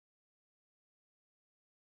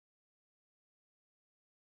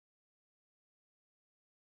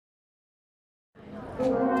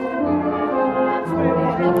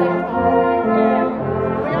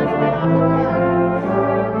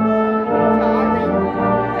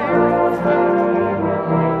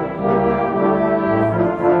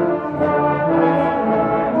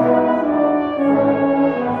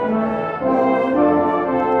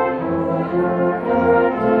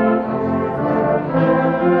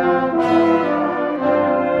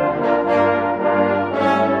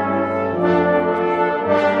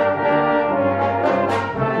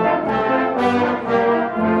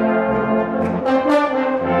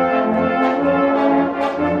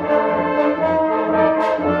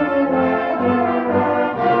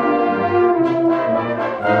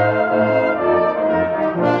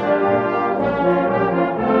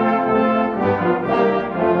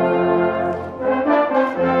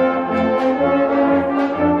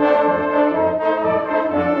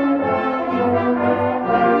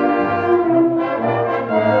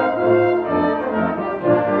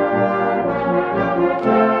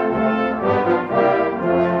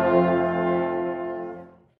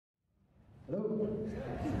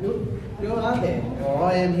You are there, or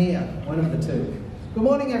I am here, one of the two. Good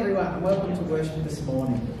morning, everyone, and welcome to worship this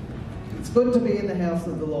morning. It's good to be in the house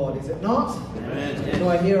of the Lord, is it not? Amen. Do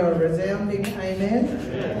I hear a resounding amen?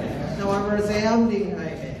 Amen. No, a resounding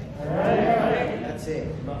amen. Amen. That's it.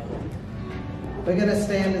 We're going to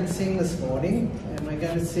stand and sing this morning, and we're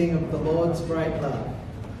going to sing of the Lord's great love.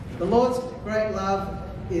 The Lord's great love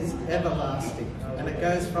is everlasting, and it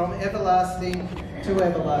goes from everlasting to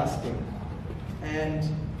everlasting. And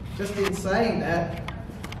just in saying that,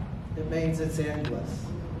 it means it's endless.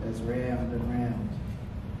 It goes round and round.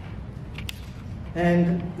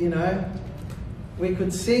 And, you know, we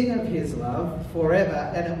could sing of his love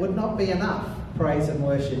forever, and it would not be enough praise and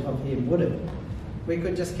worship of him, would it? We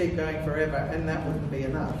could just keep going forever, and that wouldn't be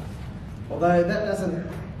enough. Although that doesn't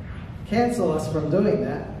cancel us from doing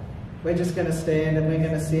that. We're just going to stand and we're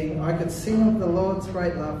going to sing, I could sing of the Lord's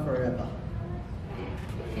great love forever.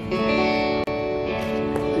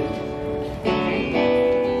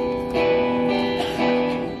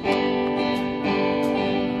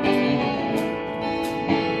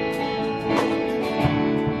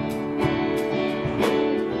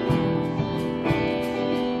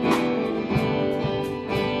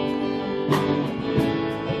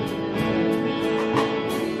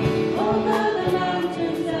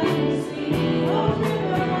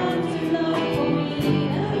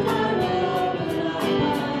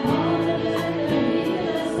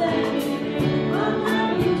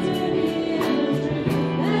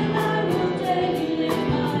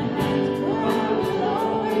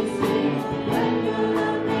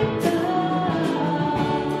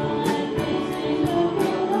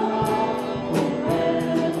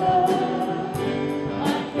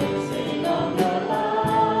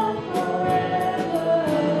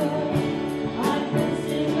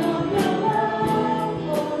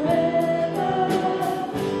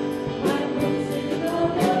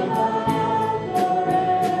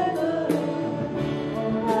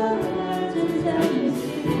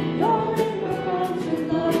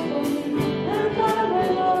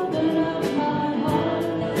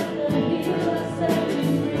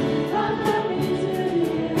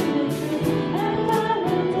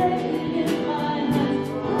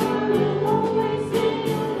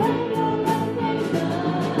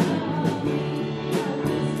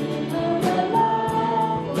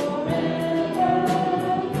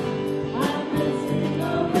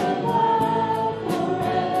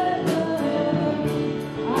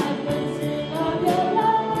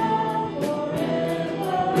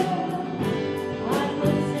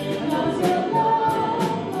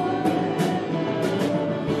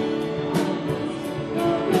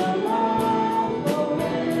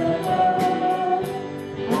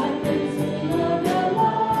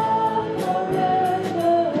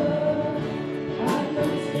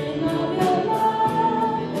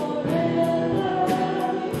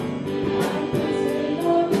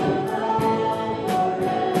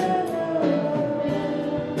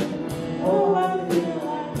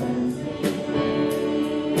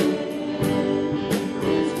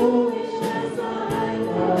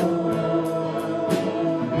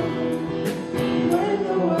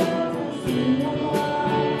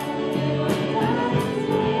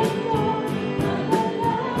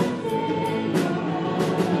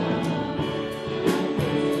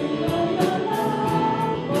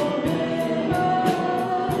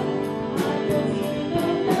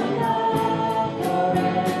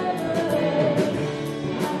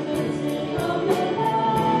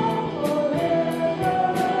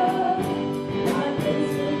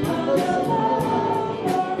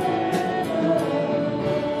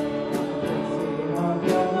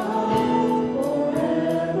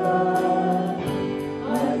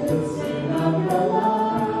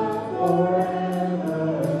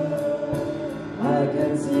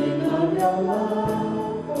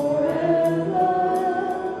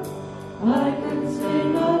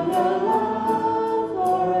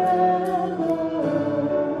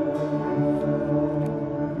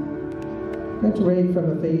 I'm going to read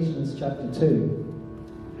from Ephesians chapter 2.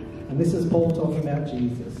 And this is Paul talking about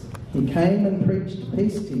Jesus. He came and preached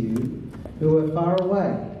peace to you who were far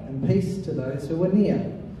away, and peace to those who were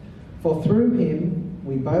near. For through him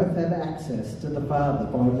we both have access to the Father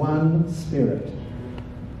by one Spirit.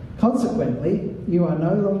 Consequently, you are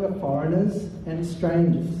no longer foreigners and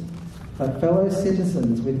strangers, but fellow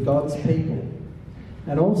citizens with God's people,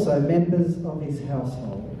 and also members of his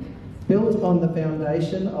household, built on the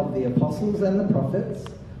foundation of the apostles and the prophets,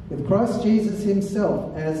 with Christ Jesus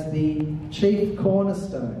himself as the chief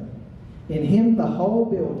cornerstone. In him the whole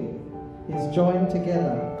building is joined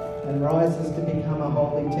together and rises to become a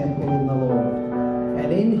holy temple in the Lord.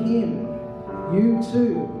 And in him you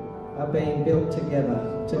too are being built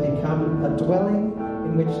together to become a dwelling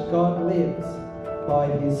in which God lives by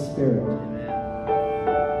his Spirit.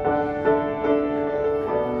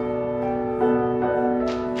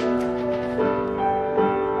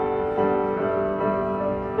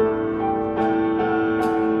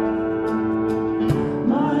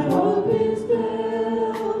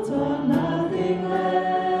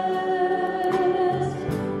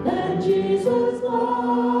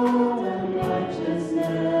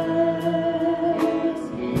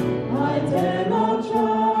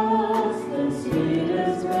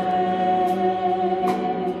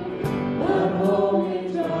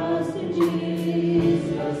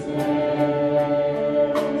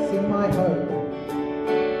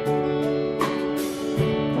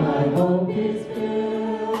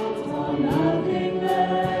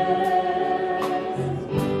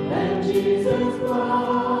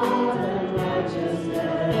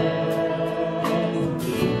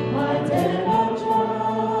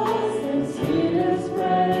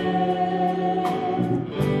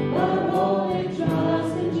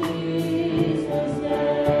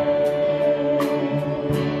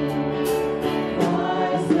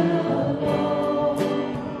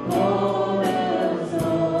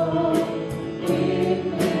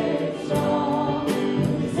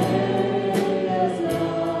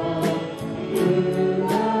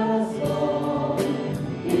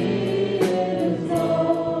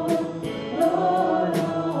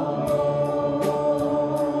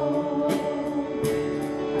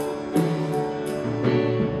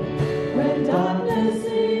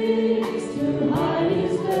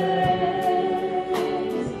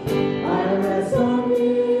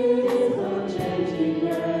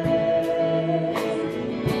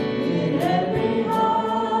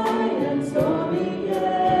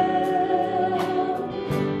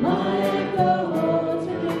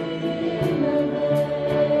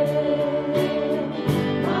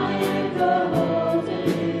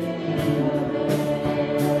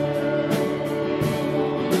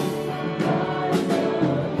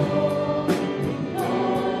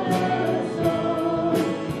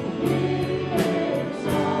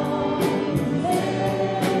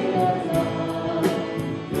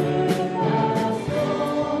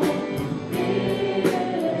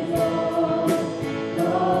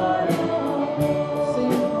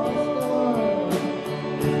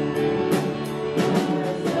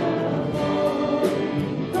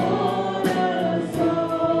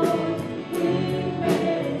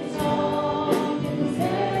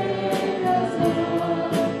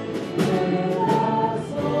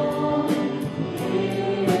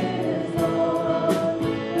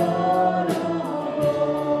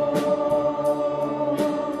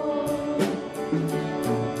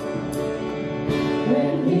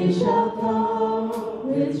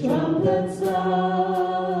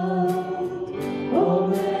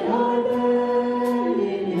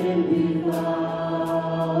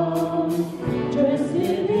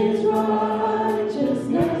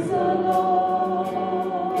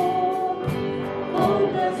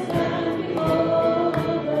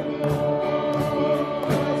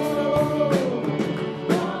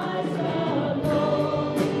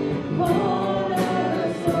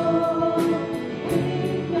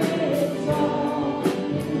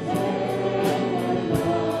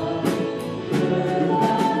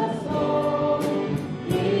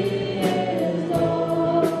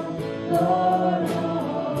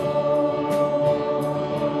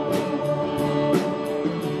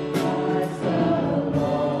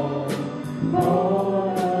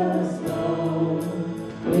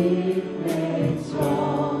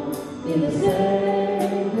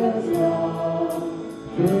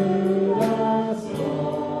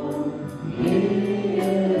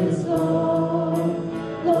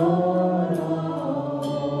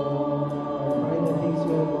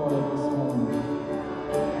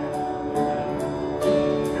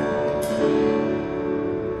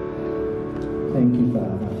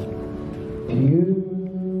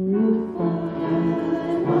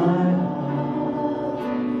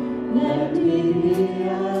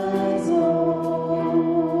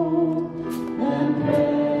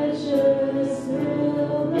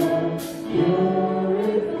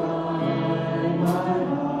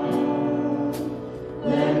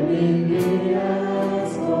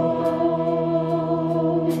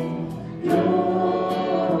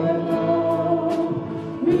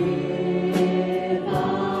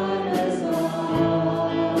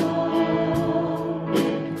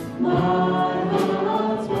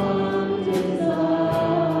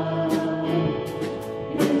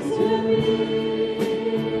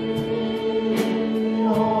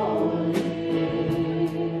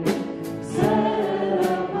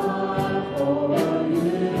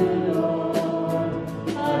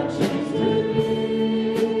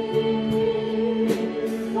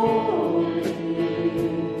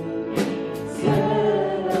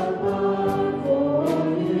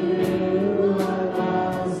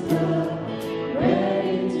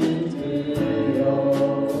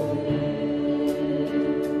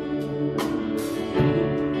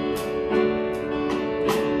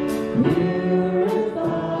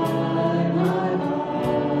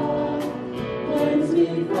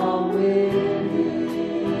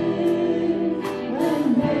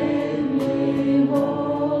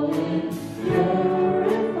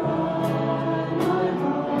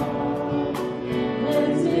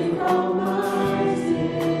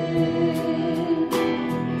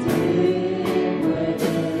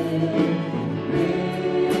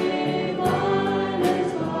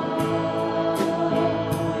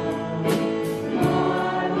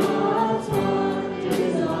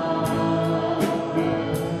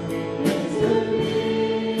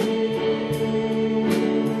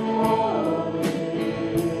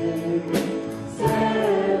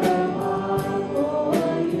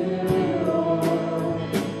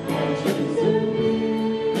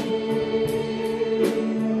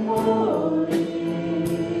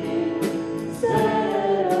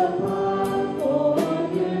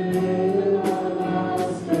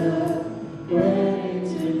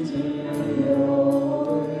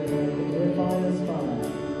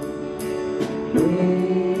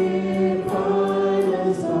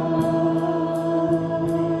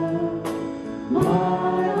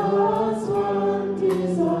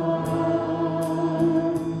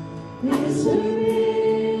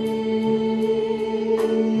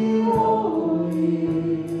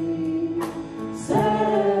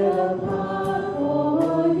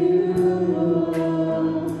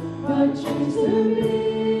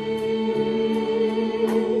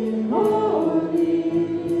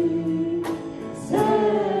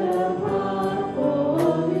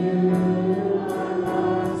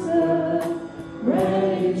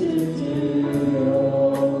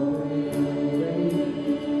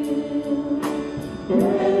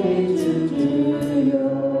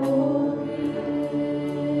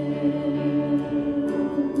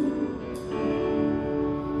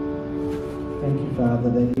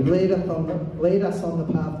 Lead us on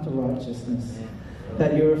the path to righteousness,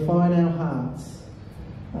 that you refine our hearts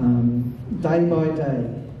day by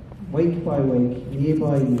day, week by week, year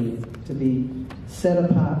by year, to be set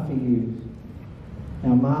apart for you,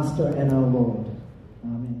 our Master and our Lord.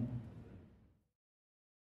 Amen.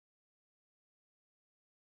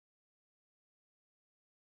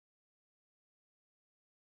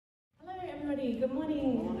 Hello everybody, good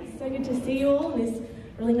morning. So good to see you all on this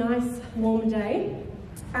really nice warm day.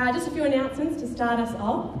 Just a few announcements to start us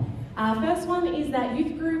off. First one is that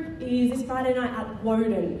youth group is this Friday night at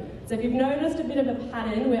Woden. So if you've noticed a bit of a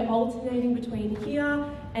pattern, we're alternating between here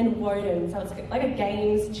and Woden. So it's like a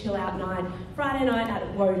games chill out night, Friday night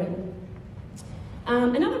at Woden.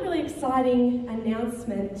 Another really exciting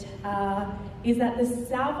announcement is that the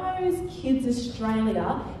Salvos Kids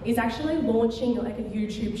Australia is actually launching like a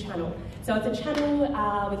YouTube channel. So it's a channel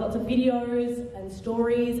with lots of videos and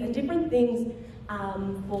stories and different things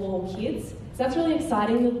for kids. So that's really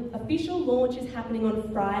exciting. The official launch is happening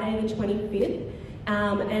on Friday the 25th.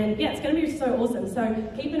 And yeah, it's going to be so awesome. So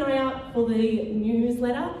keep an eye out for the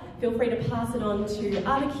newsletter. Feel free to pass it on to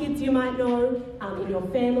other kids you might know in your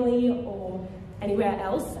family or anywhere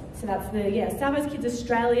else. So that's the, Salvos Kids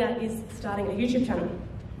Australia is starting a YouTube channel.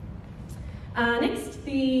 Next,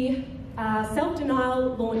 the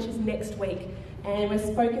self-denial launch is next week. And we're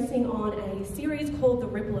focusing on a series called The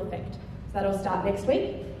Ripple Effect. So that'll start next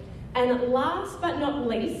week. And last but not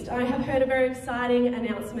least, I have heard a very exciting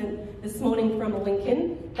announcement this morning from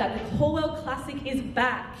Lincoln that the Corwell Classic is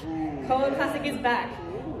back. Corwell Classic is back.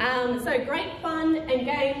 So great fun and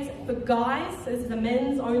games for guys, so this is a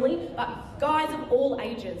men's only, but guys of all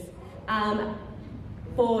ages.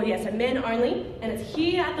 So men only, and it's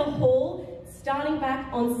here at the hall, starting back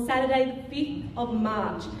on Saturday the 5th of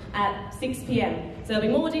March at 6 p.m. So there'll be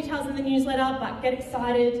more details in the newsletter, but get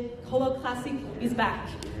excited, Corwell Classic is back.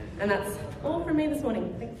 And that's all from me this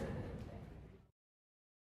morning. Thanks.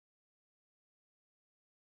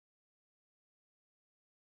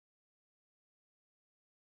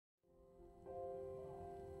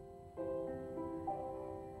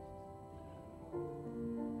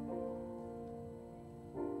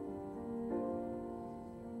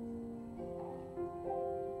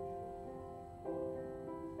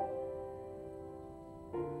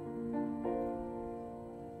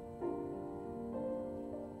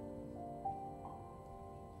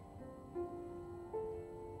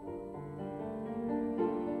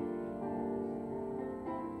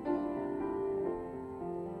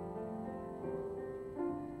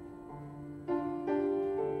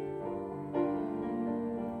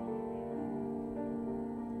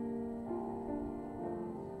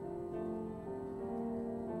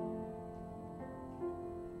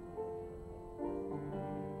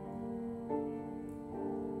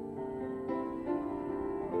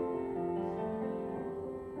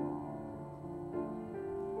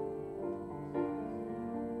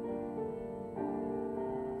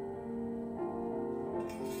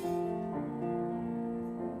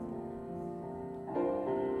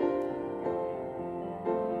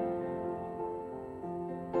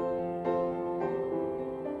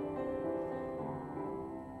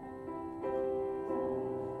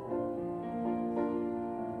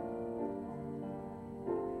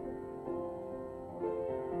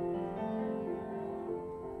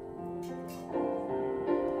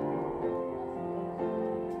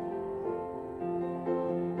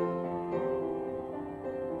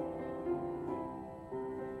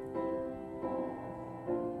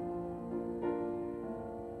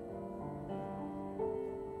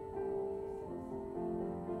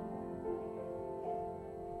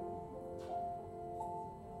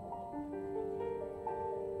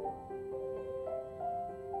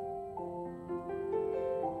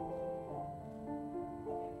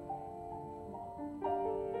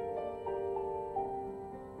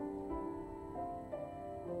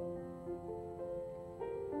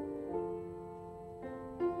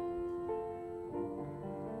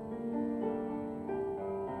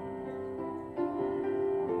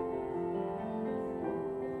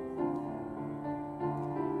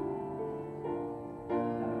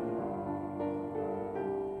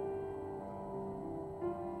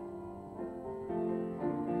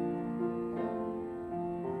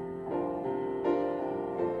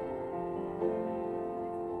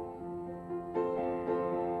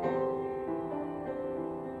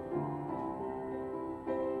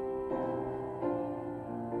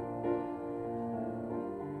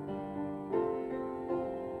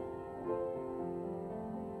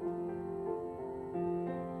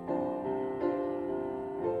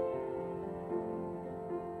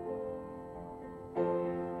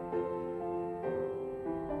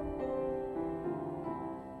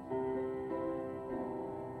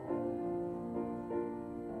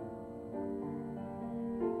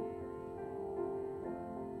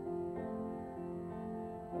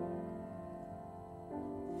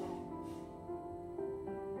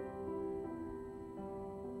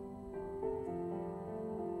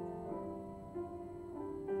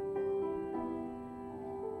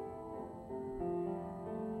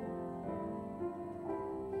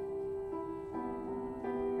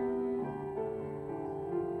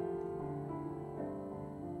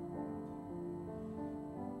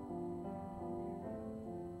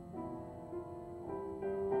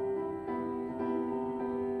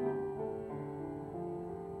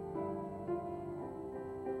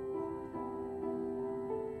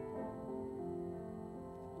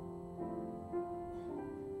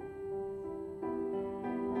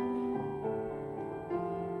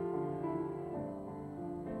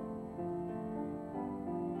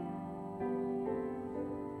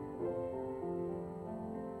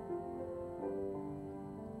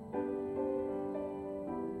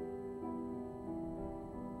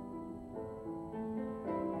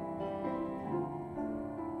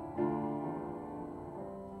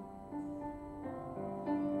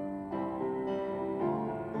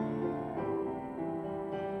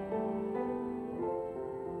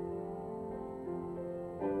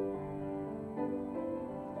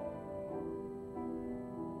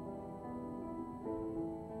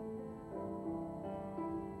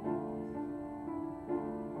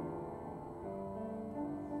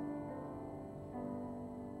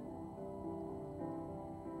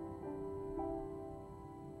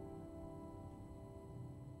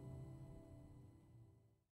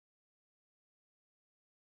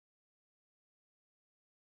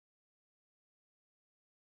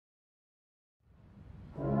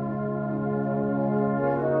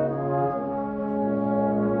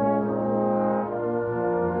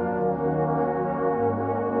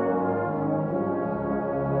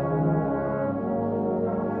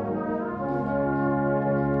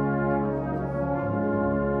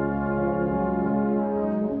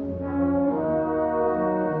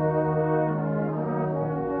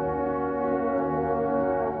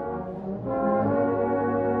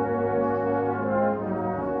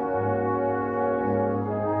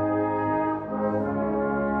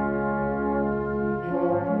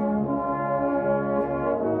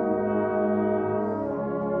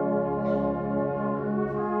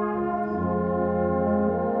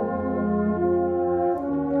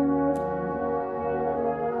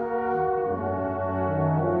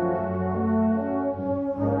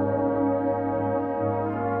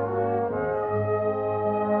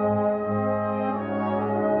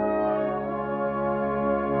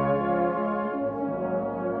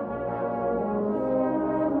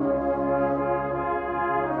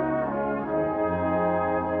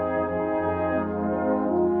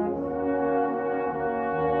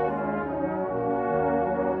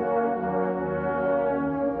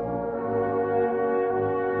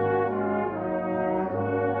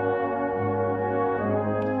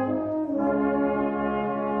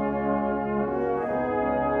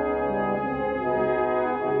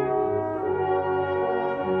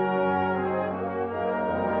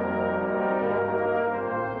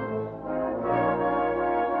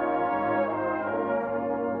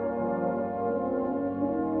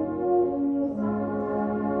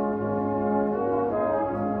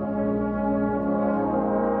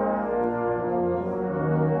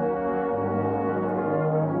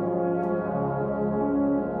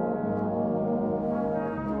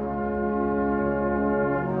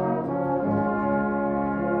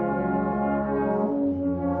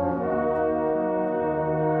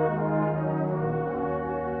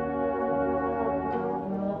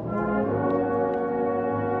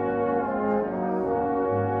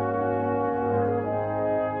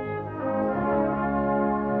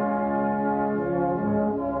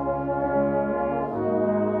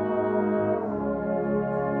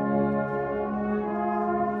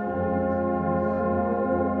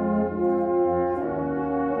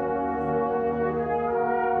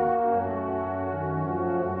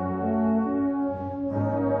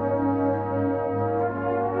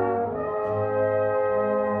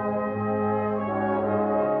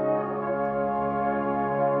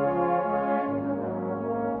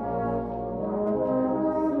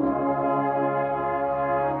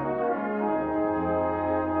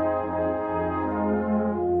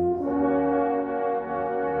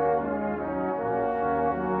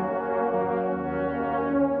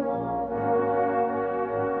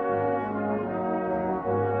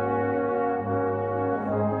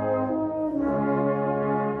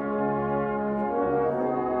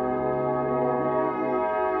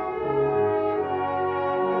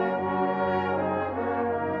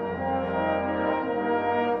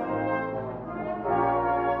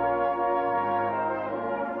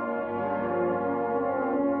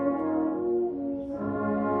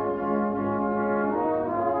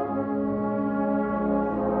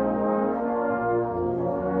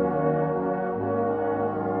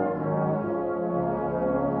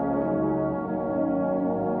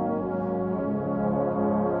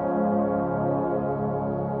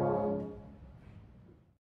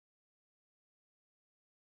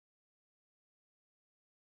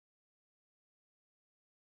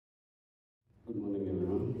 Good morning,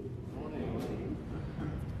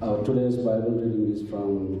 everyone. Today's Bible reading is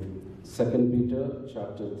from 2 Peter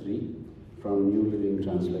chapter 3 from New Living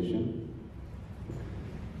Translation.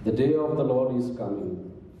 The day of the Lord is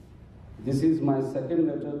coming. This is my second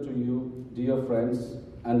letter to you, dear friends,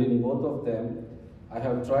 and in both of them, I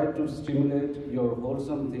have tried to stimulate your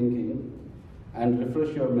wholesome thinking and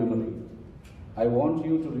refresh your memory. I want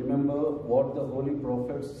you to remember what the holy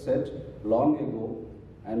prophets said long ago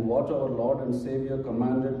and what our Lord and Savior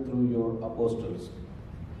commanded through your apostles.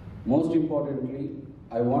 Most importantly,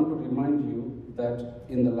 I want to remind you that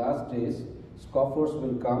in the last days, scoffers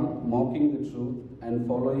will come mocking the truth and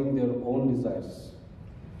following their own desires.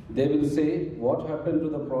 They will say, what happened to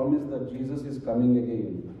the promise that Jesus is coming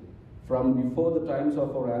again? From before the times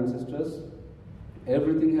of our ancestors,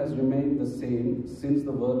 everything has remained the same since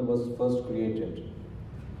the world was first created.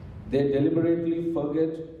 They deliberately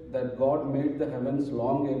forget that God made the heavens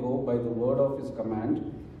long ago by the word of His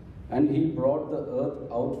command, and He brought the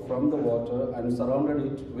earth out from the water and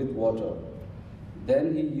surrounded it with water.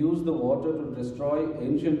 Then He used the water to destroy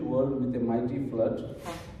ancient world with a mighty flood,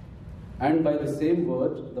 and by the same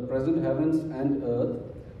word, the present heavens and earth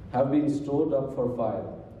have been stored up for fire.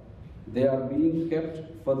 They are being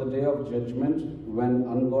kept for the day of judgment when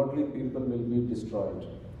ungodly people will be destroyed.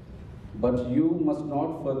 But you must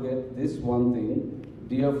not forget this one thing,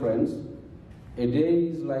 dear friends. A day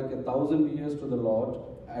is like 1,000 years to the Lord,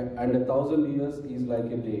 and 1,000 years is like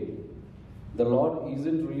a day. The Lord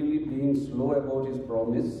isn't really being slow about His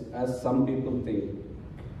promise, as some people think.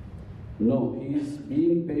 No, He is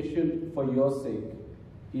being patient for your sake.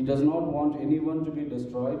 He does not want anyone to be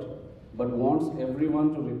destroyed, but wants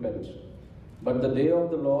everyone to repent. But the day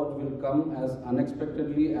of the Lord will come as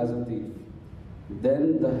unexpectedly as a thief.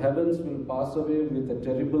 Then the heavens will pass away with a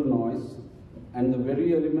terrible noise, and the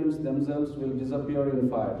very elements themselves will disappear in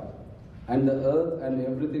fire, and the earth and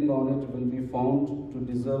everything on it will be found to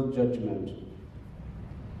deserve judgment.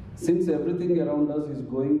 Since everything around us is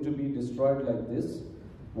going to be destroyed like this,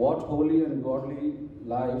 what holy and godly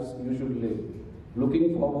lives you should live,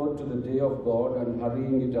 looking forward to the day of God and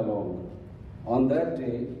hurrying it along. On that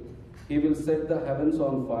day, He will set the heavens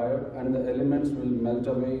on fire and the elements will melt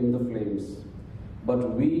away in the flames.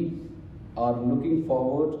 But we are looking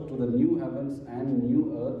forward to the new heavens and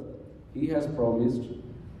new earth He has promised,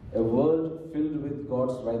 a world filled with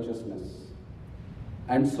God's righteousness.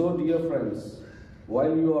 And so, dear friends,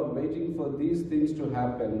 while you are waiting for these things to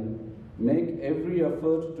happen, make every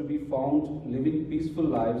effort to be found living peaceful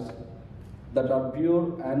lives that are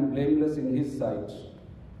pure and blameless in His sight.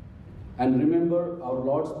 And remember, our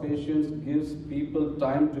Lord's patience gives people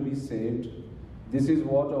time to be saved. This is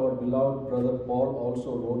what our beloved brother Paul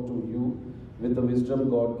also wrote to you with the wisdom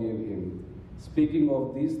God gave him, speaking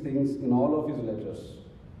of these things in all of his letters.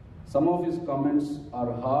 Some of his comments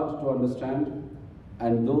are hard to understand,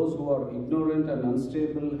 and those who are ignorant and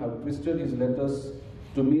unstable have twisted his letters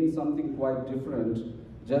to mean something quite different,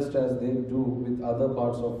 just as they do with other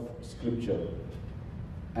parts of Scripture.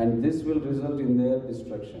 And this will result in their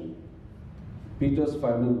destruction. Peter's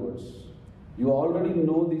final words. You already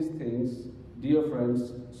know these things, dear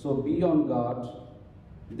friends, so be on guard.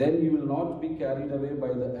 Then you will not be carried away by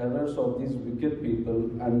the errors of these wicked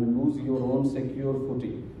people and lose your own secure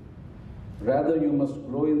footing. Rather, you must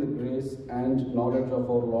grow in the grace and knowledge of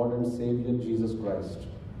our Lord and Savior Jesus Christ.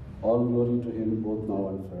 All glory to Him both now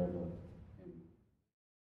and forever.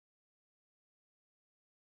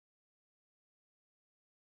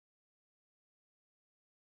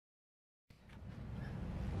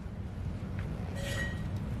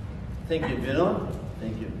 Thank you, Bruno.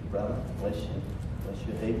 Thank you, brother. Bless you. Bless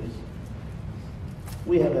you heaps.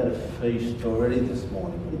 We have had a feast already this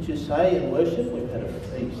morning. Wouldn't you say in worship we've had a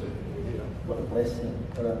feast? What a blessing.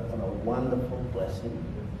 What a wonderful blessing.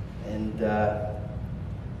 And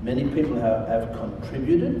many people have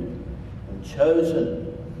contributed and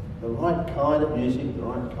chosen the right kind of music, the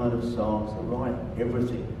right kind of songs, the right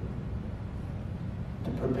everything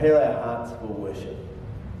to prepare our hearts for worship.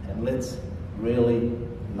 And let's really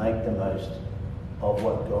make the most of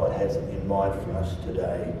what God has in mind for us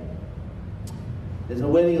today. There's a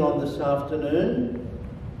wedding on this afternoon.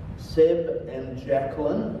 Seb and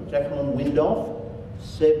Jacqueline Windoff,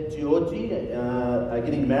 Seb Georgie are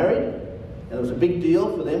getting married, and it was a big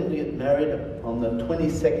deal for them to get married on the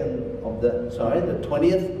 20th of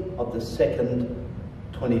the 2nd,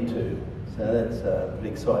 22. So that's pretty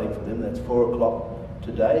exciting for them. That's 4 o'clock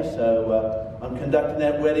today. So I'm conducting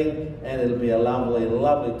that wedding, and it'll be a lovely,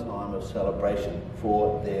 lovely time of celebration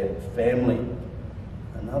for their family.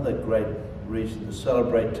 Another great reason to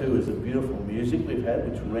celebrate too is the beautiful music we've had,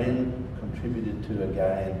 which Ren contributed to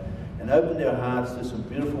again. and opened our hearts to some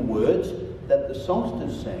beautiful words that the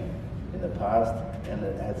songsters sang in the past, and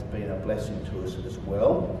it has been a blessing to us as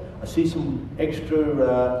well. I see some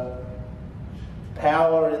extra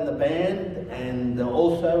power in the band, and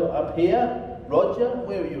also up here, Roger.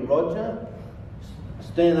 Where are you, Roger?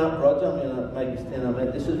 Stand up, Roger. I'm going to make you stand up.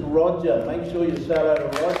 This is Roger. Make sure you say hello to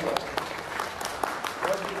Roger.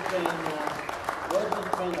 Roger's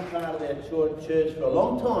been a part of our church for a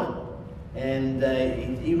long time, and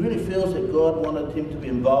he really feels that God wanted him to be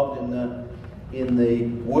involved in the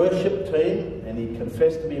worship team, and he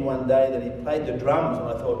confessed to me one day that he played the drums, and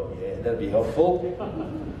I thought, yeah, that'd be helpful.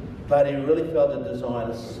 But he really felt a desire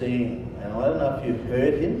to sing, and I don't know if you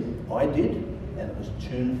heard him. I did, and it was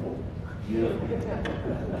tuneful. Beautiful.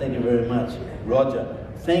 Thank you very much, Roger.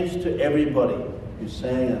 Thanks to everybody who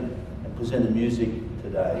sang and presented music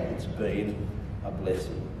today. It's been a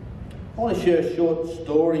blessing. I want to share a short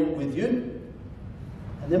story with you,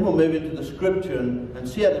 and then we'll move into the scripture and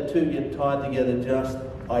see how the two get tied together just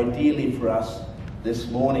ideally for us this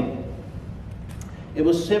morning. It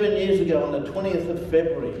was 7 years ago, on the 20th of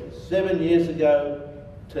February, 7 years ago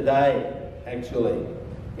today, actually,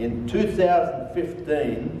 in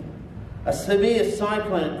 2015, a severe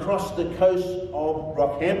cyclone crossed the coast of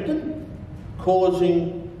Rockhampton,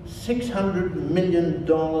 causing $600 million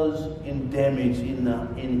in damage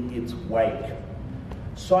in its wake.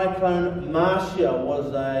 Cyclone Marcia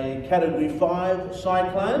was a Category 5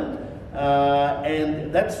 cyclone,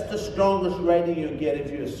 and that's the strongest rating you get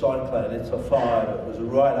if you're a cyclone. It's a 5. It was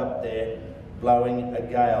right up there, blowing a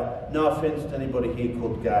gale. No offence to anybody here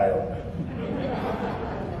called Gale.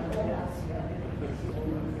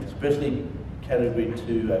 Especially Category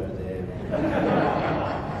 2 over there.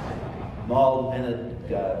 Mild-mannered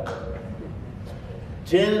gale.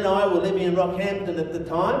 Jan and I were living in Rockhampton at the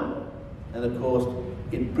time, and of course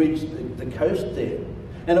it bridged the coast there.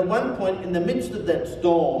 And at one point, in the midst of that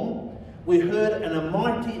storm, we heard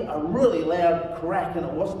a really loud crack, and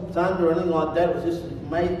it wasn't thunder or anything like that. It was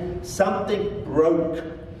just something broke.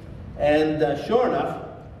 And sure enough,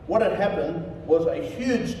 what had happened was a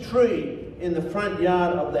huge tree in the front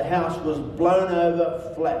yard of the house was blown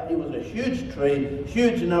over flat. It was a huge tree,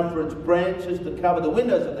 huge enough for its branches to cover the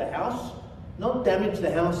windows of the house, not damage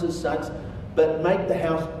the house as such, but make the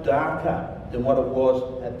house darker than what it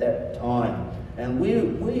was at that time. And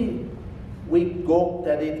we gawked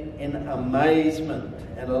at it in amazement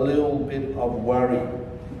and a little bit of worry.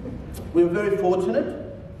 We were very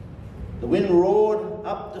fortunate. The wind roared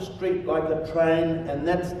up the street like a train, and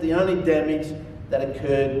that's the only damage that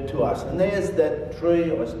occurred to us. And there's that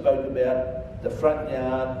tree I spoke about, the front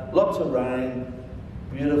yard, lots of rain,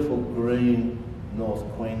 beautiful green North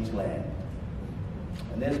Queensland.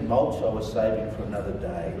 And there's mulch I was saving for another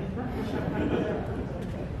day.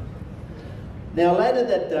 Now later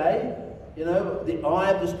that day, you know, the eye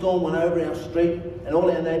of the storm went over our street, and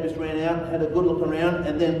all our neighbours ran out, had a good look around,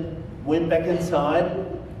 and then went back inside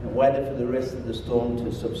and waited for the rest of the storm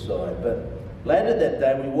to subside. But later that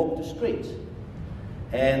day we walked the streets,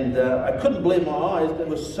 and I couldn't believe my eyes. There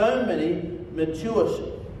were so many mature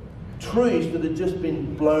trees that had just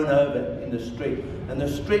been blown over in the street. And the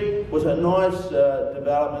street was a nice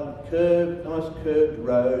development, nice curved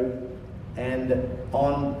road, and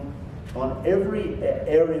on every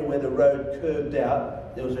area where the road curved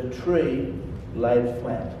out, there was a tree laid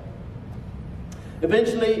flat.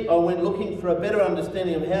 Eventually, I went looking for a better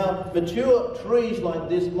understanding of how mature trees like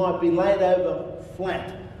this might be laid over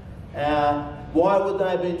flat. Why would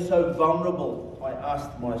they have been so vulnerable, I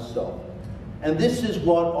asked myself. And this is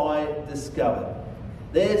what I discovered.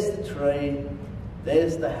 There's the tree,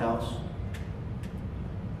 there's the house.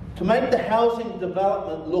 To make the housing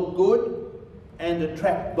development look good and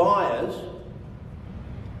attract buyers,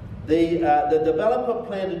 the developer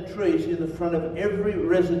planted trees in the front of every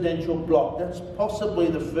residential block. That's possibly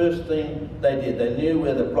the first thing they did. They knew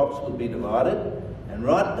where the blocks would be divided, and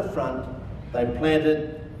right at the front, they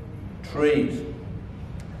planted trees.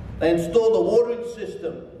 They installed a watering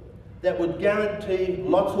system that would guarantee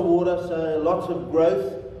lots of water, so lots of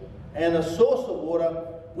growth, and a source of water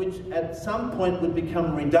which at some point would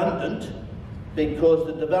become redundant because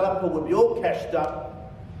the developer would be all cashed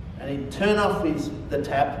up and he'd turn off the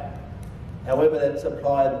tap, however that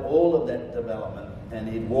supplied all of that development, and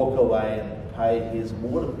he'd walk away and pay his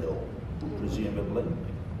water bill, presumably.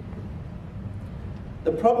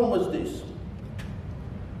 The problem was this: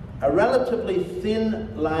 a relatively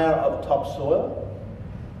thin layer of topsoil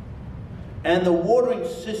and the watering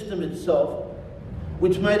system itself,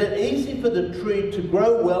 which made it easy for the tree to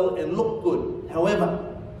grow well and look good. However,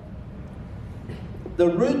 the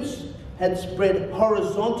roots had spread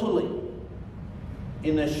horizontally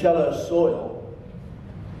in a shallow soil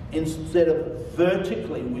instead of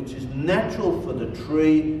vertically, which is natural for the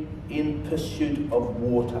tree in pursuit of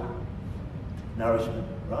water, nourishment,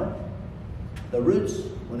 right? The roots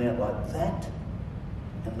went out like that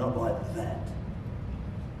and not like that.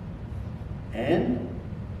 And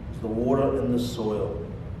the water and the soil.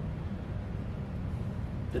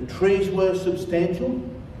 The trees were substantial,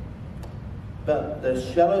 but the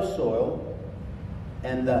shallow soil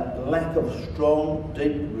and the lack of strong,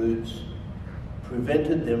 deep roots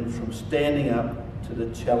prevented them from standing up to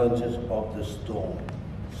the challenges of the storm.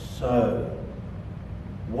 So,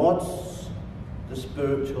 what's the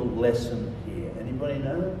spiritual lesson here? Anybody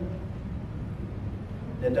know?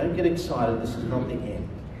 Now don't get excited, this is not the end.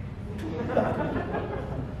 But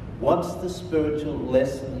what's the spiritual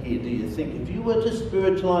lesson here, do you think? If you were to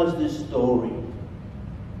spiritualize this story,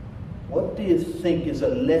 what do you think is a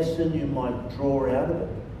lesson you might draw out of it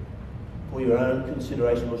for your own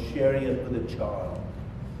consideration or sharing it with a child?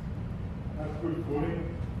 Have good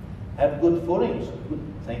footing. Have good footings. Good.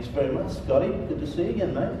 Thanks very much, Scotty. Good to see you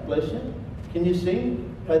again, mate. Bless you. Can you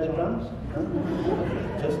sing? Play the drums? No?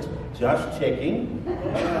 Just checking.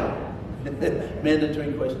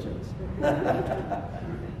 Mandatory questions.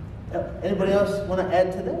 Anybody else want to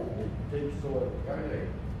add to that? Deep soil.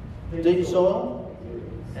 Deep soil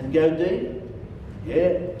and go deep?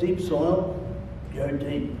 Yeah, deep soil, go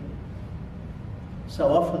deep. So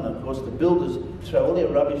often, of course, the builders throw all their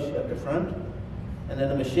rubbish at the front, and then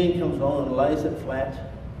a machine comes along and lays it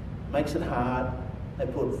flat, makes it hard. They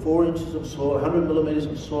put 4 inches of soil, 100 millimetres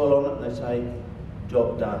of soil on it, and they say,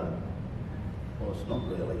 job done. Well, it's not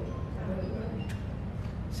really.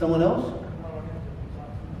 Someone else?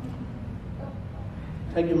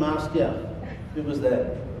 Take your mask out. Who was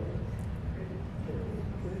that?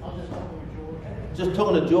 Just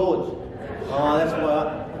talking to George. Oh,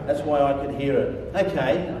 that's why I could hear it.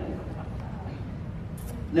 Okay.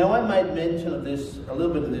 Now I made mention of this, a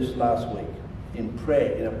little bit of this last week in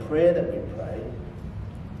prayer, in a prayer that we pray,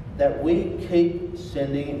 that we keep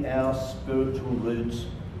sending our spiritual roots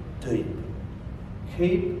deep.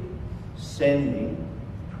 Keep sending,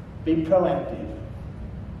 be proactive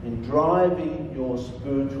in driving your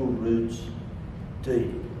spiritual roots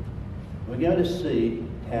deep. We're going to see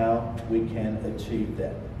how we can achieve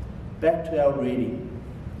that. Back to our reading.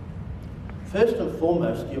 First and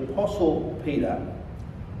foremost, the Apostle Peter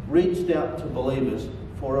reached out to believers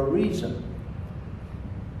for a reason.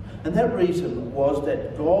 And that reason was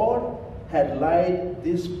that God had laid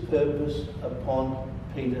this purpose upon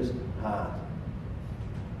Peter's heart.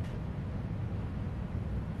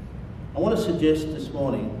 I want to suggest this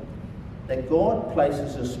morning that God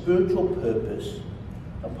places a spiritual purpose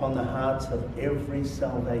upon the hearts of every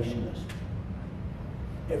salvationist.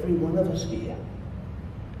 Every one of us here.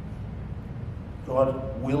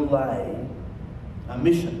 God will lay a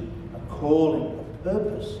mission, a calling, a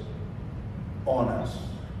purpose on us.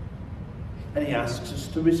 And he asks us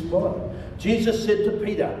to respond. Jesus said to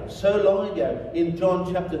Peter so long ago in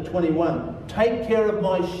John chapter 21, "Take care of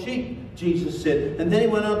my sheep," Jesus said. And then he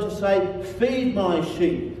went on to say, "Feed my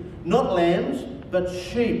sheep, not lambs, but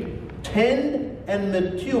sheep. Tend and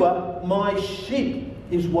mature my sheep,"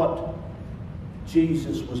 is what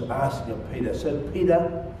Jesus was asking of Peter. So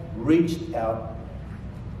Peter reached out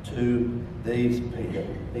to these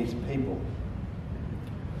people.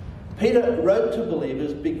 Peter wrote to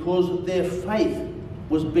believers because their faith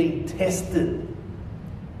was being tested.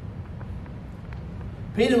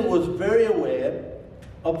 Peter was very aware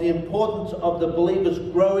of the importance of the believers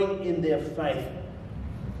growing in their faith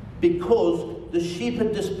because the sheep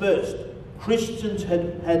had dispersed. Christians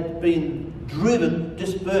had been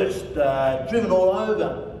dispersed, driven all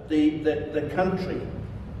over the country.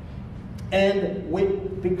 And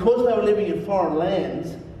because they were living in foreign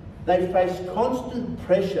lands, they faced constant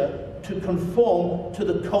pressure to conform to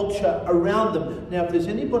the culture around them. Now, if there's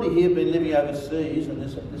anybody here been living overseas, and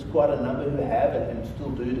there's quite a number who have and still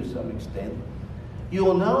do to some extent, you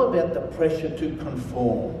will know about the pressure to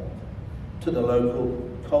conform to the local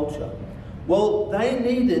culture. Well, they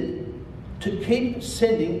needed to keep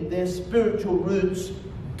sending their spiritual roots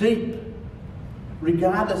deep,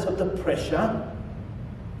 regardless of the pressure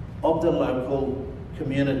of the local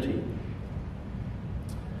community.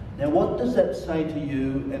 Now, what does that say to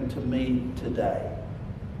you and to me today?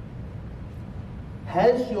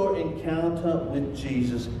 Has your encounter with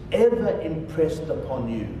Jesus ever impressed upon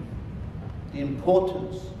you the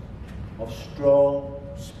importance of strong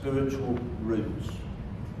spiritual roots?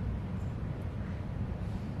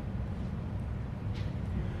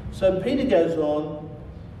 So Peter goes on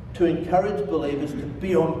to encourage believers to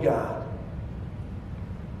be on guard.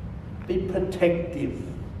 Be protective.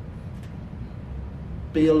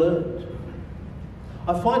 Be alert.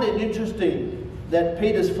 I find it interesting that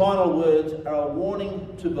Peter's final words are a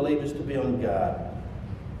warning to believers to be on guard.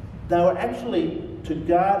 They were actually to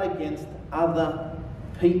guard against other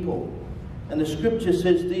people. And the scripture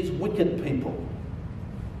says these wicked people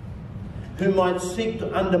who might seek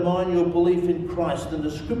to undermine your belief in Christ. And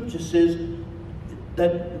the scripture says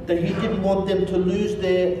that he didn't want them to lose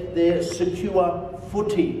their secure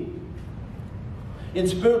footing. In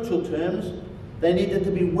spiritual terms, they needed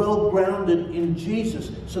to be well grounded in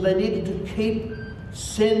Jesus. So they needed to keep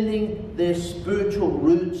sending their spiritual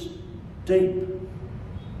roots deep.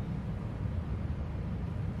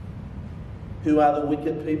 Who are the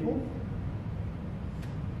wicked people?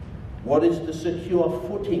 What is the secure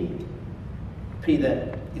footing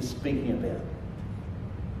Peter is speaking about?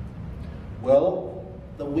 Well,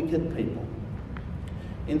 the wicked people.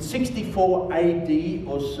 In 64 AD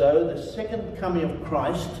or so, the second coming of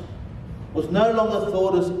Christ was no longer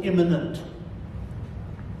thought as imminent.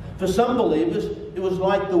 For some believers, it was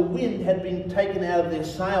like the wind had been taken out of their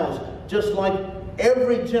sails, just like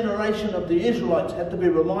every generation of the Israelites had to be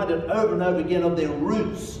reminded over and over again of their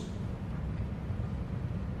roots.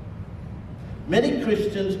 Many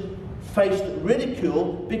Christians faced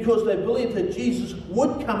ridicule because they believed that Jesus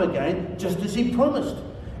would come again just as he promised.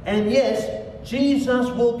 And yes, Jesus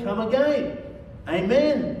will come again.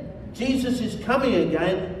 Amen. Jesus is coming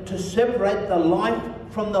again to separate the life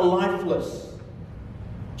from the lifeless.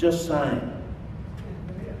 Just saying.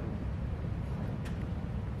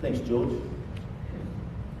 Thanks, George.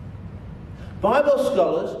 Bible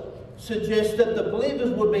scholars suggest that the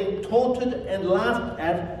believers were being taunted and laughed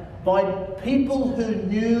at by people who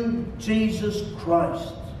knew Jesus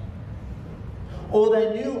Christ, or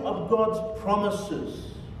they knew of God's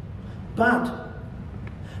promises, but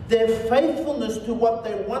their faithfulness to what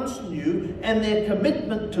they once knew and their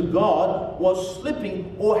commitment to God was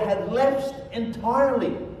slipping or had lapsed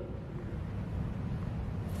entirely,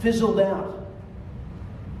 fizzled out.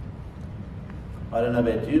 I don't know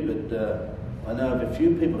about you, but I know of a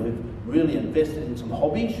few people who've really invested in some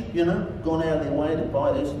hobbies, you know, gone out of their way to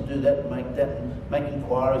buy this and do that and make that and make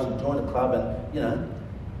inquiries and join a club, and, you know,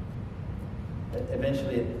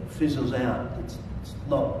 eventually it fizzles out. It's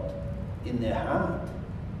not in their heart.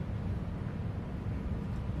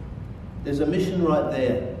 There's a mission right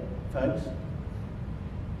there, folks.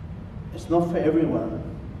 It's not for everyone,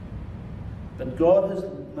 but God has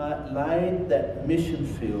laid that mission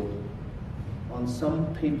field on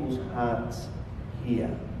some people's hearts here.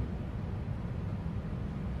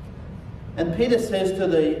 And Peter says to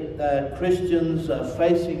the Christians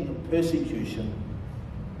facing persecution,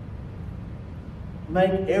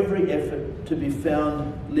 make every effort to be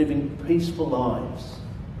found living peaceful lives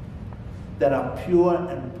that are pure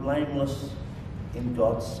and blameless in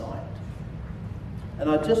God's sight. And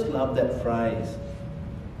I just love that phrase,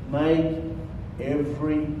 make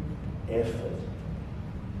every effort.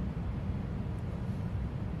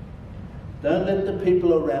 Don't let the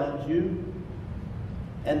people around you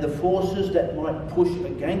and the forces that might push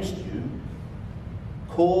against you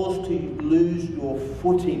cause to lose your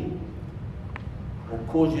footing or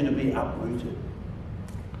cause you to be uprooted.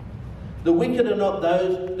 The wicked are not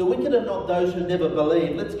those who never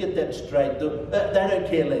believe. Let's get that straight. They don't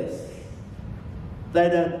care less.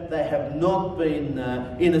 They have not been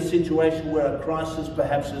in a situation where a crisis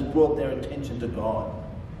perhaps has brought their attention to God.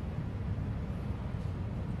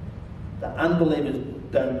 The unbelievers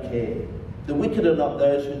don't care. The wicked are not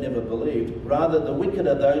those who never believed. Rather, the wicked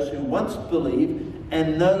are those who once believed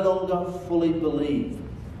and no longer fully believe.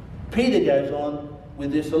 Peter goes on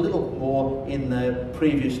with this a little more in the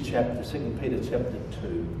previous chapter, 2 Peter chapter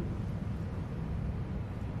 2.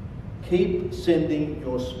 Keep sending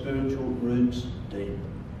your spiritual roots deep.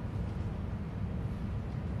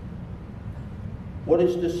 What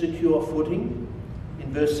is the secure footing?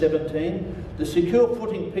 In verse 17, the secure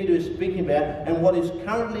footing Peter is speaking about and what is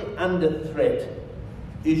currently under threat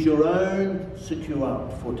is your own secure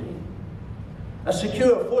footing. A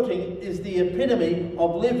secure footing is the epitome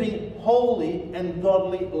of living holy and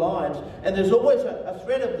godly lives. And there's always a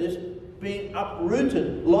threat of this being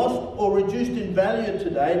uprooted, lost or reduced in value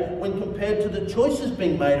today when compared to the choices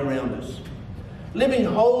being made around us. Living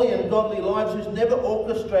holy and godly lives is never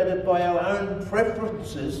orchestrated by our own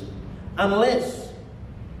preferences unless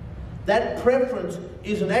that preference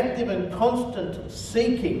is an active and constant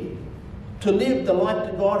seeking to live the life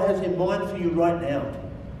that God has in mind for you right now.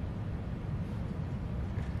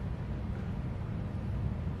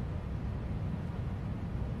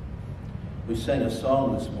 We sang a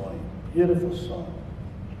song this morning, beautiful song.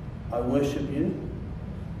 I worship you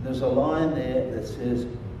There's a line there that says,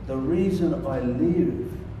 the reason I live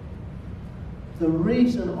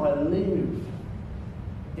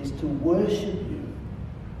is to worship you.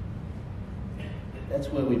 That's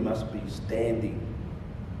where we must be standing.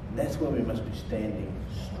 And that's where we must be standing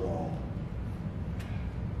strong.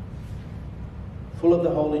 Full of the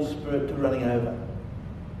Holy Spirit to running over.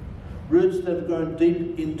 Roots that have grown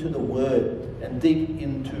deep into the Word and deep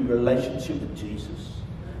into relationship with Jesus.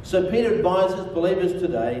 So Peter advises believers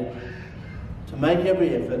today to make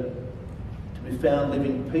every effort to be found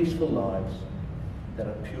living peaceful lives that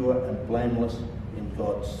are pure and blameless in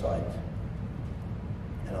God's sight.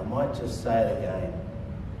 And I might just say it again.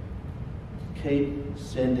 Keep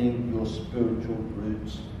sending your spiritual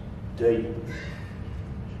roots deep.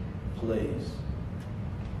 Please.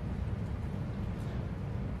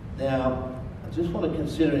 Now, I just want to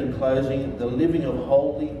consider in closing the living of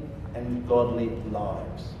holy and godly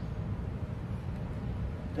lives.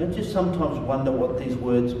 Don't you sometimes wonder what these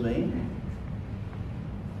words mean?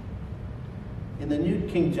 In the New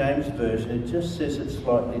King James Version, it just says it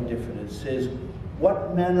slightly different. It says,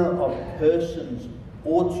 what manner of persons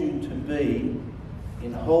ought you to be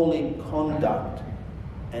in holy conduct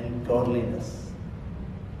and godliness?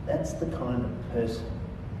 That's the kind of person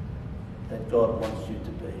that God wants you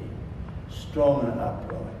to be. Strong and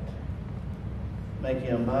upright. Making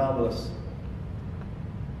a marvellous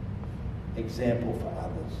example for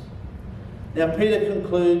others. Now Peter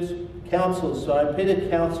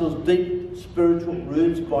counsels deep spiritual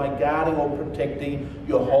roots by guarding or protecting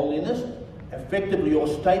your holiness, effectively your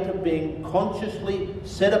state of being consciously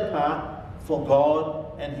set apart for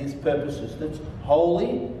God and His purposes. That's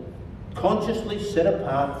holy, consciously set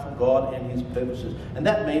apart for God and His purposes. And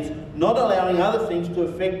that means not allowing other things to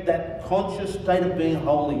affect that conscious state of being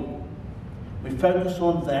holy. We focus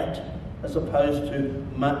on that as opposed to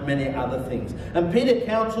many other things. And Peter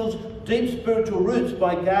counsels deep spiritual roots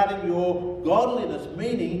by guarding your godliness,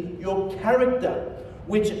 meaning your character,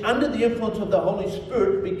 which under the influence of the Holy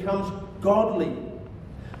Spirit becomes godly,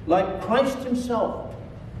 like Christ Himself,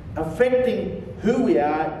 affecting who we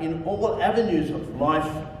are in all avenues of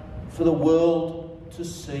life for the world to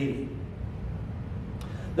see.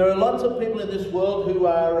 There are lots of people in this world who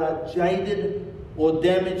are jaded or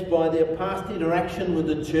damaged by their past interaction with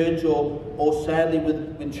the church or sadly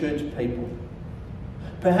with church people.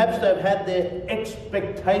 Perhaps they've had their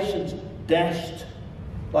expectations dashed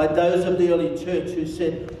like those of the early church who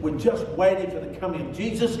said, we're just waiting for the coming of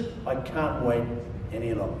Jesus, I can't wait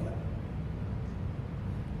any longer.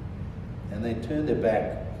 And they turned their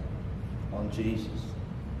back on Jesus.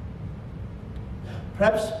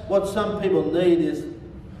 Perhaps what some people need is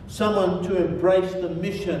someone to embrace the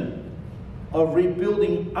mission of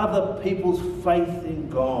rebuilding other people's faith in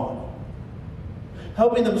God,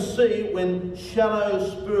 helping them see when shallow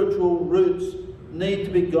spiritual roots need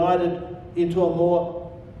to be guided into a more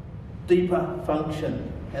deeper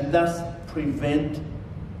function and thus prevent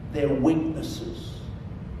their weaknesses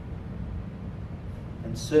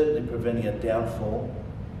and certainly preventing a downfall.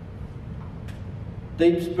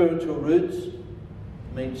 Deep spiritual roots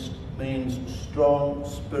means strong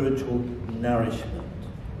spiritual nourishment.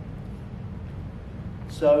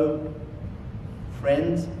 So,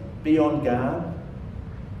 friends, be on guard.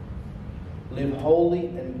 Live holy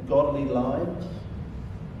and godly lives.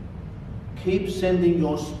 Keep sending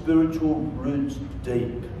your spiritual roots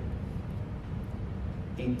deep.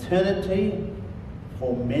 Eternity,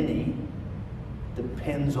 for many,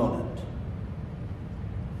 depends on it.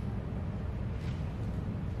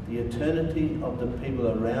 The eternity of the people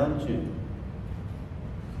around you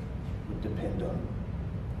would depend on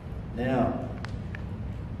it. Now,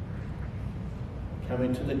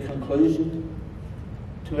 coming to the conclusion,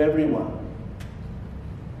 to everyone,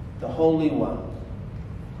 the Holy One,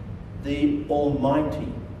 the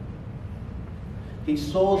Almighty, He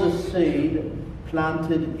saw the seed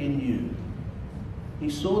planted in you. He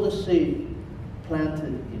saw the seed planted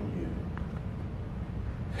in you.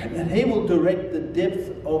 And He will direct the depth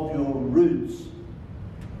of your roots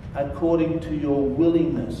according to your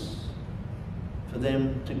willingness for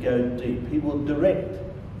them to go deep. He will direct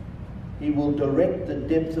the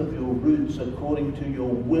depth of your roots according to your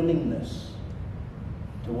willingness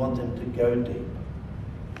to want them to go deep.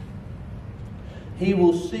 He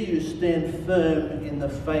will see you stand firm in the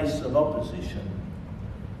face of opposition.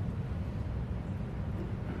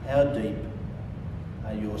 How deep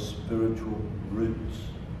are your spiritual roots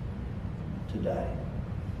today?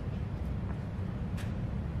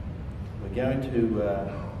 We're going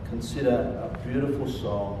to consider a beautiful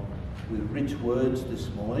song with rich words this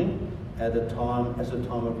morning as a time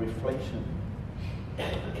of reflection.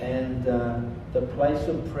 And the place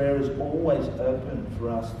of prayer is always open for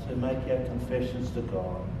us to make our confessions to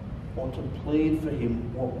God, or to plead for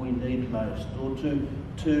Him what we need most, or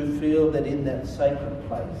to feel that in that sacred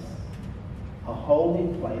place, a holy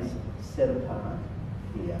place set apart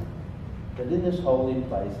here, that in this holy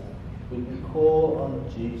place we can call on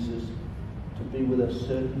Jesus to be with a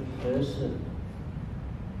certain person,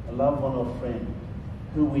 a loved one or friend,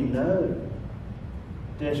 who we know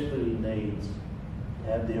desperately needs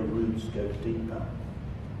to have their roots go deeper.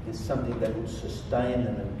 It's something that will sustain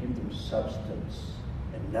them and give them substance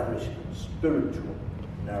and nourishment, spiritual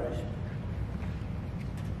nourishment.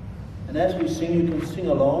 And as we sing, you can sing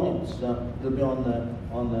along. It'll be on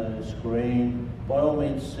the screen. By all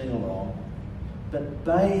means, sing along. But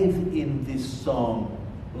bathe in this song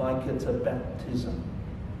like it's a baptism.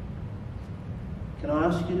 Can I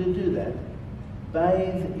ask you to do that?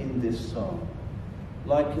 Bathe in this song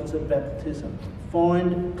like it's a baptism.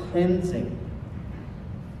 Find cleansing.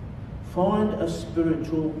 Find a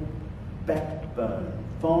spiritual backbone.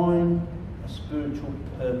 Find a spiritual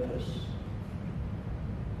purpose.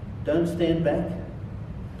 Don't stand back.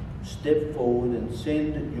 Step forward and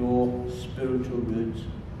send your spiritual roots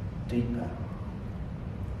deeper.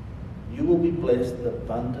 You will be blessed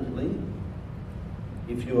abundantly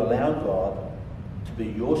if you allow God to be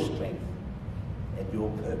your strength and your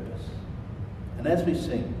purpose. And as we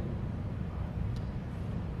sing,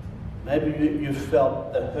 maybe you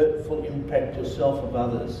felt the hurtful impact yourself of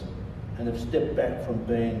others and have stepped back from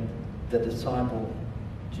being the disciple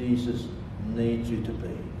Jesus needs you to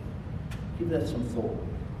be. Give that some thought.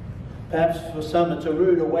 Perhaps for some it's a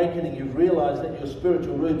rude awakening. You've realised that your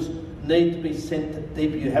spiritual roots need to be sent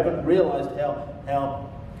deeper. You haven't realised how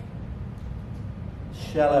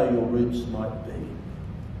shallow your roots might be.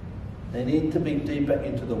 They need to be deeper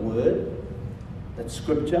into the Word, that's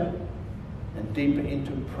Scripture, and deeper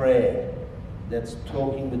into prayer, that's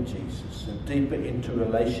talking with Jesus, and deeper into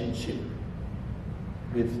relationship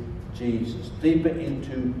with Jesus, deeper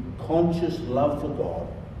into conscious love for God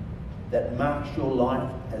that marks your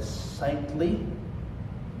life as saintly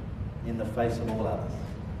in the face of all others.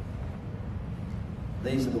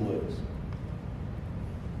 These are the words.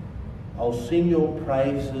 I'll sing your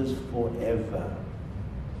praises forever,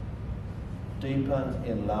 deeper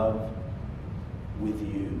in love with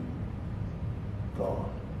you, God.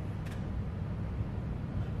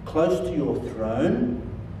 Close to your throne,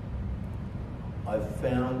 I've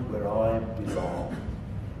found where I belong,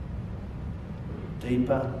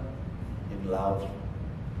 deeper in love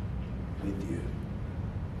with you.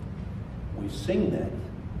 We sing that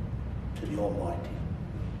to the Almighty,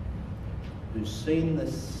 who's seen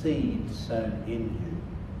the seed sown in you,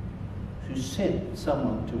 who sent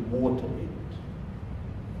someone to water it,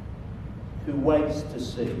 who waits to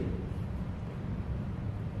see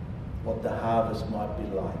what the harvest might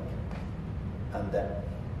be like under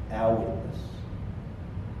our witness.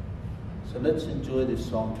 So let's enjoy this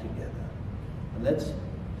song together, and let's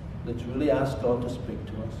really ask God to speak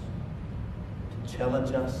to us, to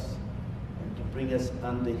challenge us, and to bring us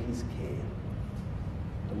under His care.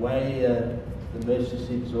 The way the mercy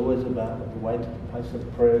seat is always about it, the way to the place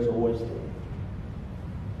of prayer is always there.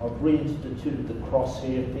 I've reinstituted the cross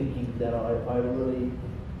here, thinking that I really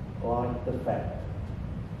like the fact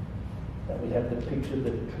that we have the picture of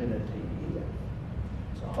the Trinity here.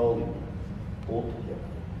 It's a holy one, all together.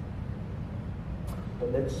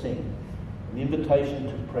 But let's sing an invitation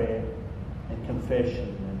to prayer and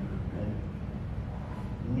confession,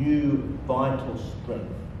 and new vital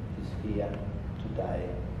strength is here today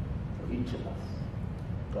for each of us.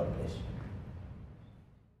 God bless you.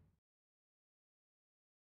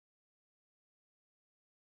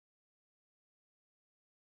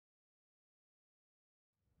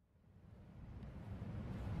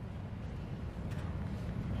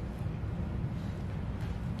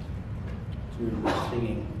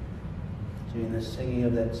 During the singing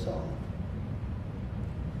of that song,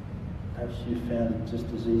 perhaps you found it just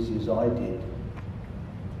as easy as I did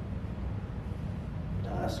to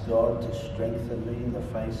ask God to strengthen me in the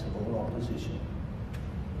face of all opposition,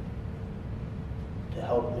 to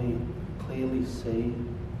help me clearly see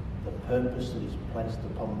the purpose that He's placed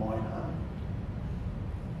upon my heart.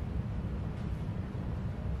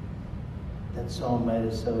 That song made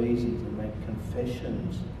it so easy to make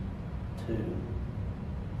confessions too.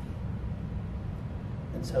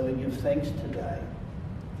 And so we give thanks today,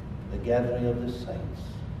 the gathering of the saints,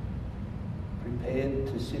 prepared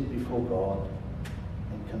to sit before God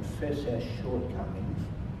and confess our shortcomings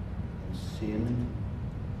and sin,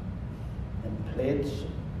 and pledge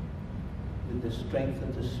with the strength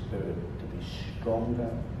of the Spirit to be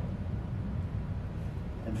stronger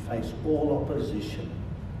and face all opposition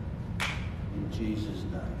in Jesus'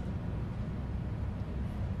 name.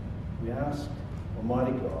 We ask,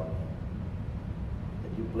 Almighty God,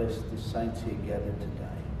 that you bless the saints here gathered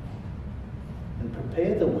today and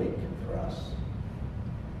prepare the week for us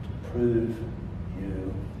to prove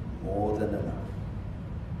you more than enough.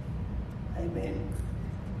 Amen.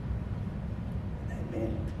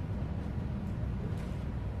 Amen.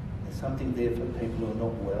 There's something there for people who are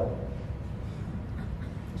not well.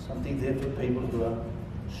 There's something there for people who are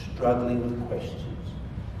struggling with questions.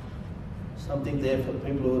 Something there for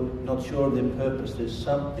people who are not sure of their purpose. There's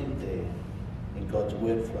something there in God's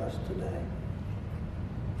word for us today.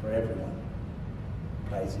 For everyone.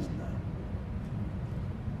 Praise his name.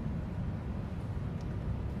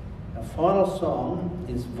 Our final song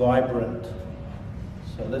is Vibrant.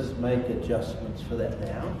 So let's make adjustments for that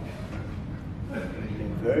now. It's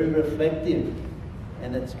been very reflective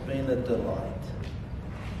and it's been a delight.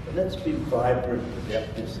 But let's be vibrant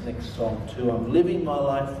about this next song too. I'm living my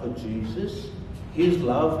life for Jesus. His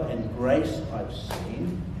love and grace I've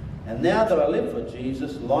seen. And now that I live for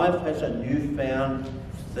Jesus, life has a newfound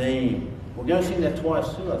theme. We're going to sing that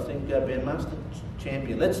twice too, I think, Bandmaster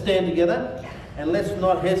Champion. Let's stand together and let's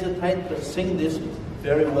not hesitate but sing this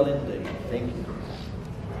very well indeed. Thank you.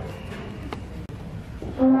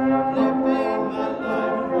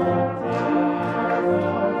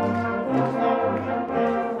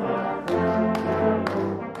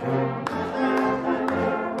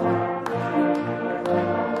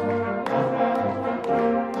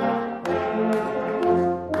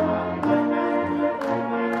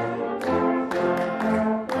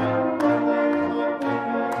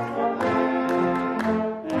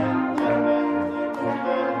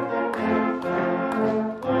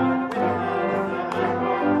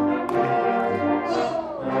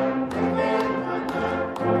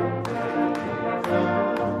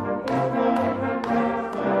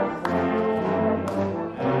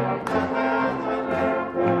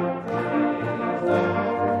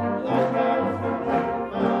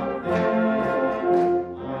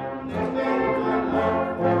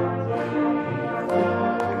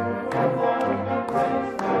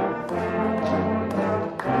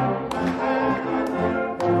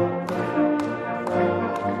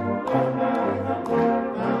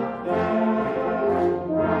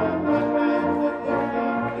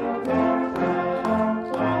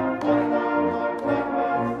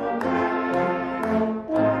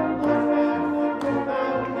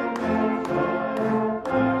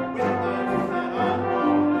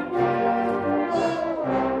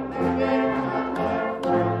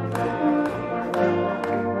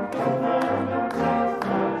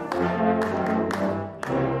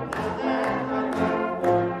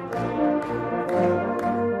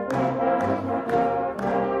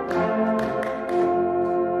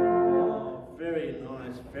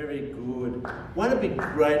 Won't it be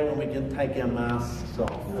great when we can take our masks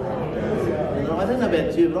off? You know, I don't know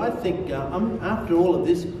about you, but I think after all of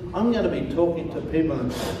this, I'm going to be talking to people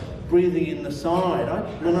and breathing in the side.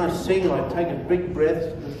 When I sing, I take a big breath,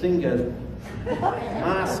 the thing goes,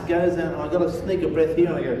 mask goes out, and I've got to sneak a breath here,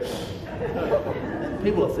 and I go, and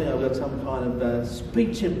people think I've got some kind of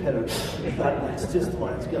speech impediment, but it's just the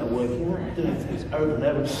way it's going to work. You're not doing things over and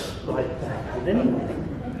over like that. But anyway,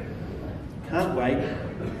 can't wait.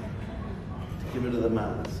 Give rid of the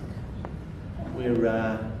mask.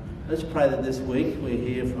 Let's pray that this week we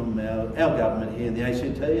hear from our government here in the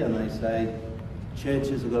ACT, and they say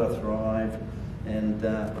churches have got to thrive, and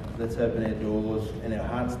let's open our doors and our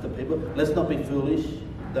hearts to people. Let's not be foolish,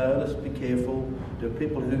 though. Let's be careful. There are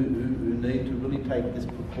people who need to really take this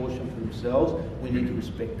precaution for themselves. We need to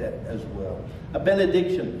respect that as well. A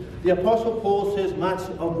benediction. The Apostle Paul says much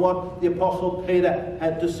of what the Apostle Peter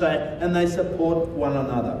had to say, and they support one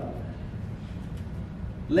another.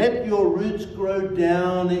 Let your roots grow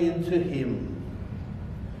down into him,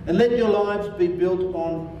 and let your lives be built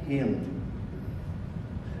on him.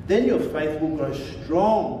 Then your faith will grow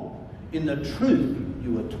strong in the truth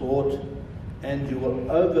you were taught, and you will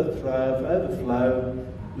overflow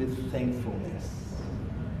with thankfulness.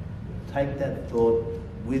 Take that thought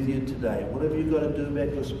with you today. Whatever you've got to do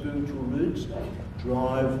about your spiritual roots,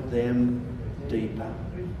 drive them deeper.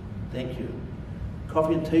 Thank you.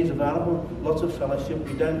 Coffee and tea is available, lots of fellowship.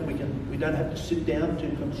 We don't have to sit down to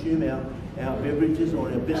consume our beverages or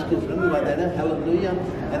our biscuits or anything like that. Hallelujah.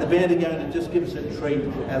 And the band are going to just give us a treat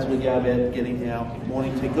as we go about getting our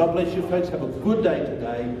morning tea. God bless you folks. Have a good day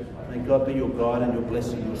today. May God be your guide and your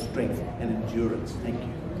blessing, your strength and endurance. Thank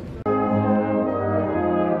you.